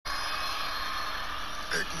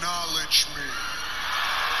Acknowledge me.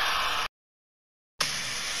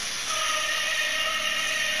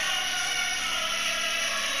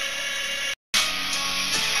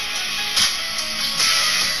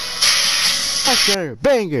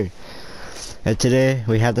 Banger! And today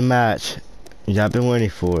we have the match y'all been waiting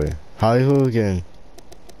for. Holly Hogan.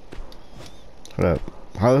 Hold up.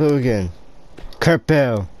 Holly Hogan. Kurt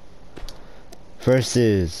Bell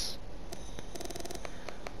versus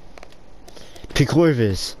P.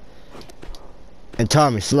 Corvus and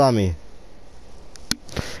Tommy Salami.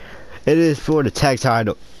 It is for the tag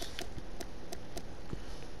title.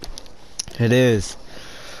 It is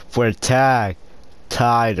for the tag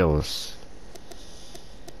titles.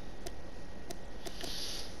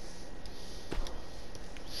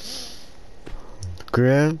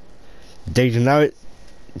 Grim, they don't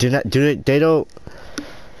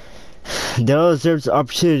deserve the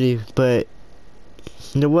opportunity, but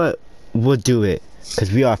you know what, we'll do it,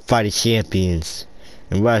 because we are fighting champions,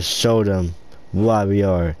 and we'll show them why we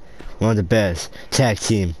are one of the best tag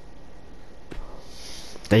team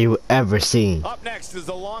that you ever seen. Up next is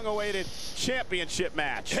the long-awaited championship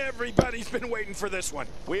match. Everybody's been waiting for this one.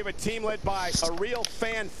 We have a team led by a real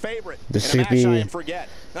fan favorite. This should be.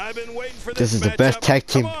 I've been waiting for this is the best tag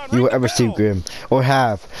team you will ever see, Grim, or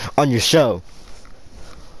have on your show.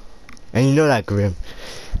 And you know that, Grim.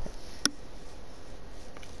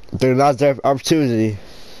 They're not their opportunity.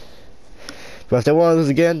 But if they want to lose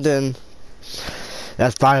again, then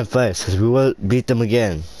that's fine with us, because we will beat them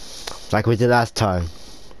again, like we did last time.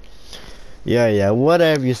 Yeah,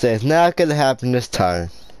 whatever you say, it's not gonna happen this time.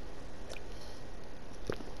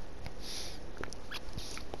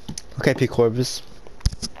 Okay, P. Corvus.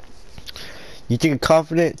 You think you're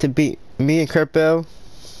confident to beat me and Kurt Bell?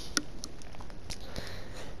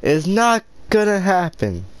 It's not gonna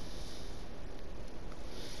happen.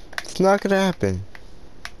 It's not gonna happen.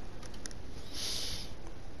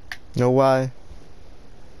 You know why?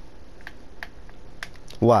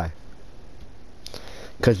 Why?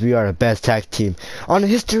 Because we are the best tag team on the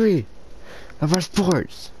history of our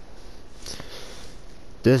sports.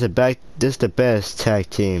 This is the best tag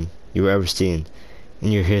team you've ever seen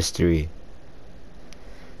in your history.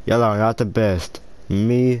 Y'all are not the best.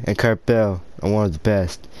 Me and Kurt Bell are one of the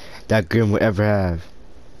best that Grim will ever have.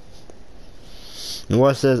 And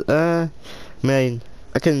what says, man,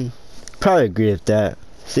 I can probably agree with that.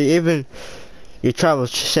 See, even your tribal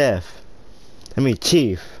chief,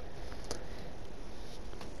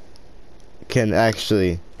 can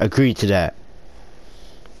actually agree to that.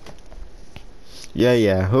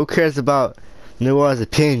 Yeah, who cares about Noah's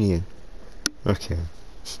opinion? Okay,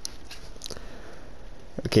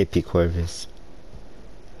 P. Corvus.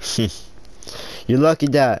 You're lucky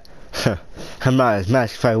that I'm not as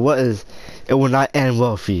match fight. It will not end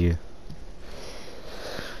well for you.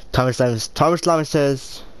 Thomas Lama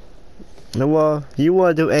says, Noah, you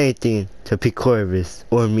want to do anything to P. Corvus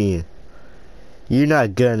or me. You're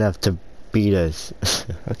not good enough to beat us.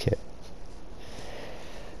 Okay.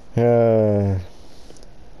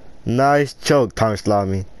 Nice joke, Thomas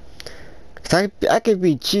Lamy. Cause I can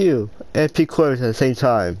beat you and P. Corvus at the same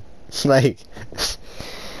time. It's like,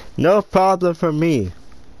 no problem for me.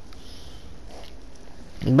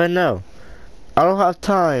 But no, I don't have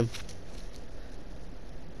time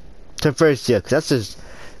to verse you, cause that's just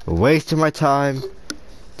wasting my time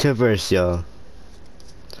to verse y'all.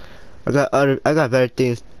 I got better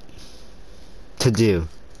things to do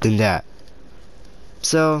than that.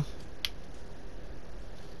 So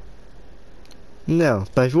no,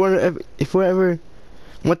 but if you ever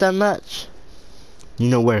want that match, you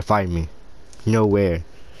know where to find me. You know where.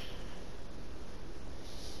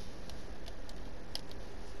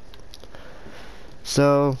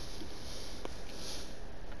 So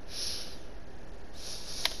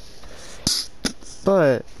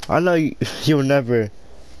but I know you'll never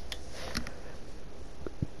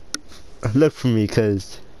look for me,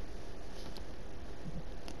 cause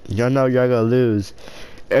y'all know y'all gonna lose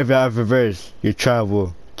if I reverse your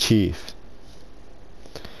tribal chief.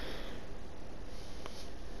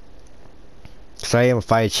 Cause I am a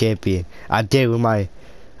fighting champion. I did win my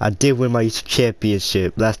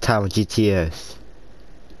championship last time on GTS.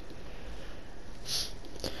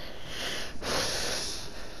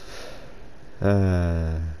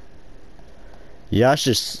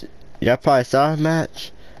 Y'all probably saw a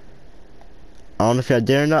match. I don't know if y'all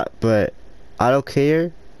did or not, but I don't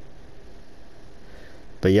care.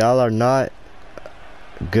 But y'all are not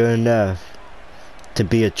good enough to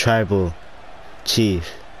be a tribal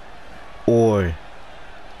chief or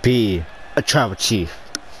be a tribal chief.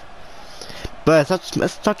 But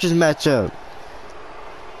let's start this match up.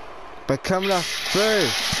 But coming up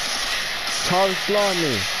first, Carlos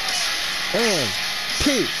Lonnie and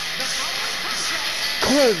Pete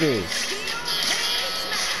Corbin.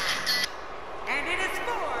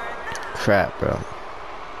 Crap, bro.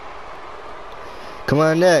 Come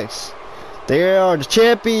on, next. They are the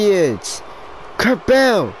champions, Kurt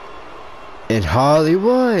Bell and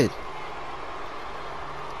Hollywood.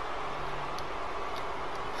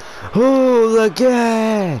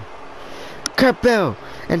 Hooligan! Kurt Bell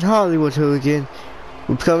and Hollywood Hooligan.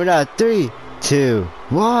 We're coming out 3, 2,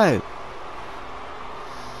 1.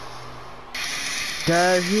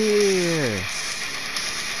 They're here.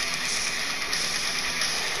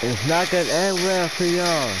 It's not gonna end well for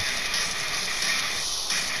y'all.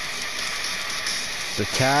 The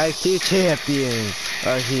Tag Team Champions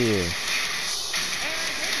are here. And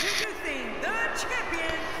introducing the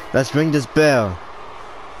champion. Let's ring this bell.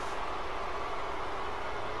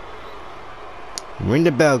 Ring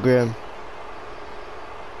the bell, Grim.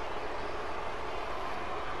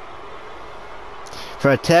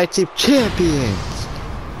 For a Tag Team Champions.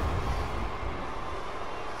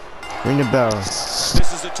 Ring the bell.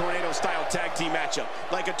 This is a tornado-style tag team matchup.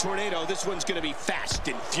 Like a tornado, this one's going to be fast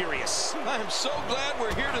and furious. I'm so glad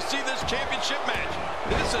we're here to see this championship match.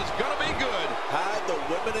 This is going to be good. Hide the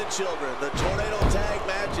women and children. The tornado tag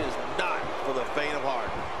match is not for the faint of heart.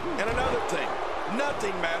 And another thing,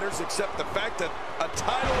 nothing matters except the fact that a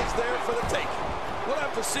title is there for the taking. We'll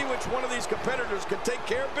have to see which one of these competitors can take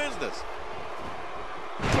care of business.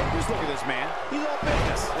 Just look at this man. He's all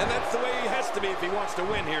business. And that's the way he has to be if he wants to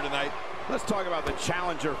win here tonight. Let's talk about the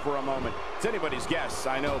challenger for a moment. It's anybody's guess,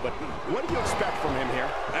 I know, but what do you expect from him here?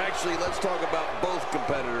 Actually, let's talk about both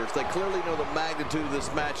competitors. They clearly know the magnitude of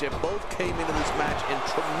this match, and both came into this match in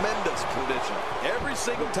tremendous condition. Every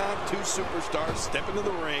single time two superstars step into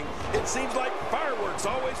the ring, it seems like fireworks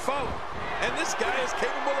always follow. And this guy is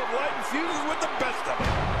capable of lighting fuses with the best of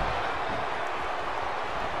them.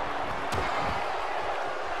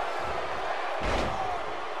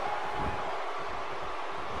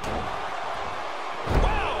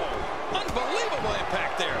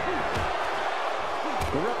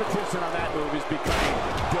 The repetition on that move is becoming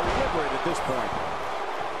deliberate at this point.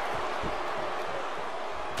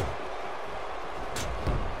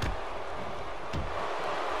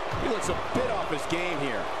 He looks a bit off his game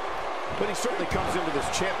here, but he certainly comes into this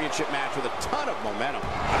championship match with a ton of momentum.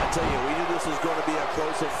 I tell you, we knew this was going to be a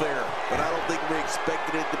close affair, but I don't think we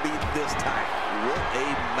expected it to be this tight. What a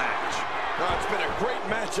match. Oh, it's been a great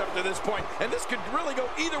match up to this point, and this could really go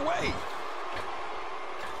either way.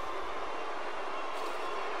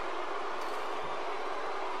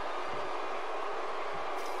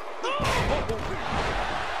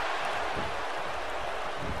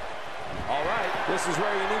 All right, this is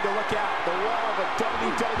where you need to look out. The wall of a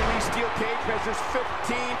WWE steel cage measures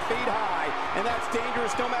 15 feet high, and that's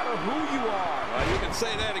dangerous no matter who you are. Well, you can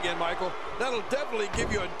say that again, Michael. That'll definitely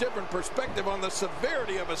give you a different perspective on the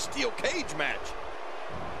severity of a steel cage match.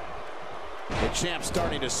 The champ's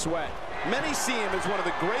starting to sweat. Many see him as one of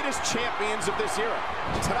the greatest champions of this era.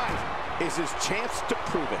 Tonight is his chance to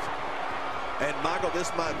prove it. And, Michael,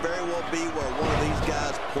 this might very well be where one of these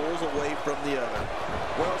guys pulls away from the other.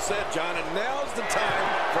 Well said, John, and now's the time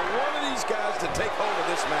for one of these guys to take hold of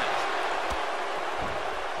this match.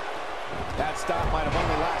 That stop might have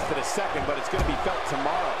only lasted a second, but it's going to be felt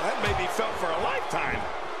tomorrow. That may be felt for a lifetime.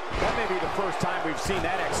 That may be the first time we've seen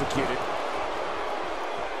that executed.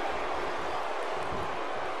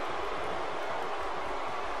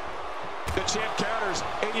 The champ counters,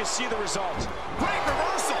 and you see the result. Great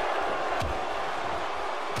reversal.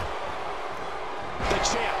 The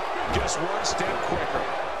champ just one step quicker.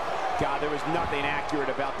 God, there was nothing accurate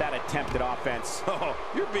about that attempted offense. Oh,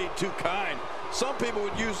 you're being too kind. Some people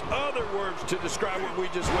would use other words to describe what we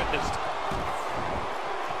just witnessed.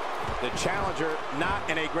 The challenger not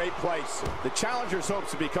in a great place. The challenger's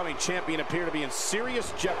hopes of becoming champion appear to be in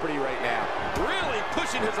serious jeopardy right now. Really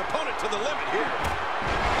pushing his opponent to the limit here.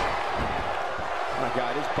 My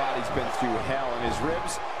God, his body's been through hell, and his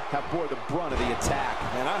ribs have bore the brunt of the attack.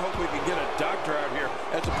 And I hope we can get a doctor out here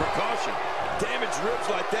as a precaution. Damaged ribs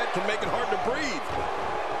like that can make it hard to breathe.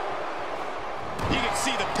 You can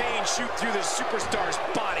see the pain shoot through the superstar's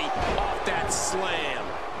body off that slam.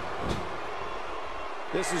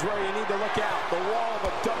 This is where you need to look out. The wall of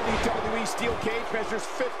a WWE steel cage measures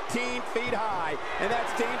 15 feet high, and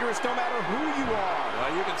that's dangerous no matter who you are.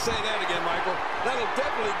 Well, you can say that again, Michael. That'll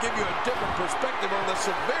definitely give you a different perspective on the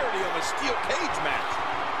severity of a steel cage match.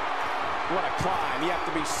 What a climb. You have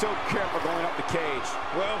to be so careful going up the cage.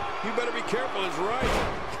 Well, you better be careful is right.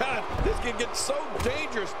 God, this can get so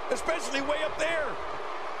dangerous, especially way up there.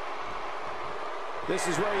 This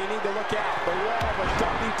is where you need to look out. The wall of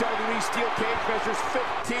WWE steel cage measures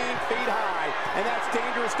 15 feet high, and that's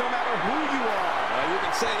dangerous no matter who you are. You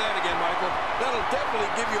can say that again, Michael. That'll definitely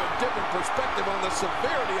give you a different perspective on the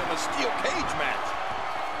severity of a steel cage match.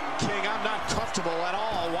 King, I'm not comfortable at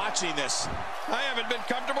all watching this. I haven't been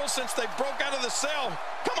comfortable since they broke out of the cell.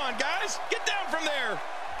 Come on, guys. Get down from there.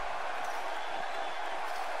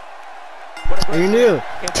 And you knew,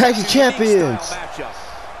 tag team champions.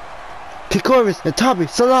 Pickoris and Tommy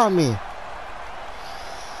Salami.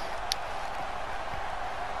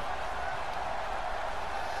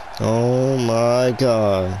 Oh my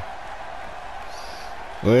God.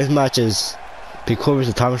 Where's matches? Pickoris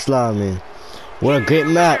and Tommy Salami. What a great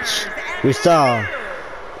match we saw.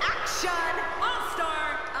 Action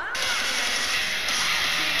All-Star.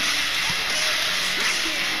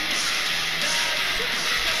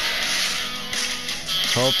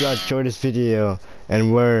 Hope you enjoyed this video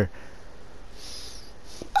and we're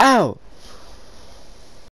out.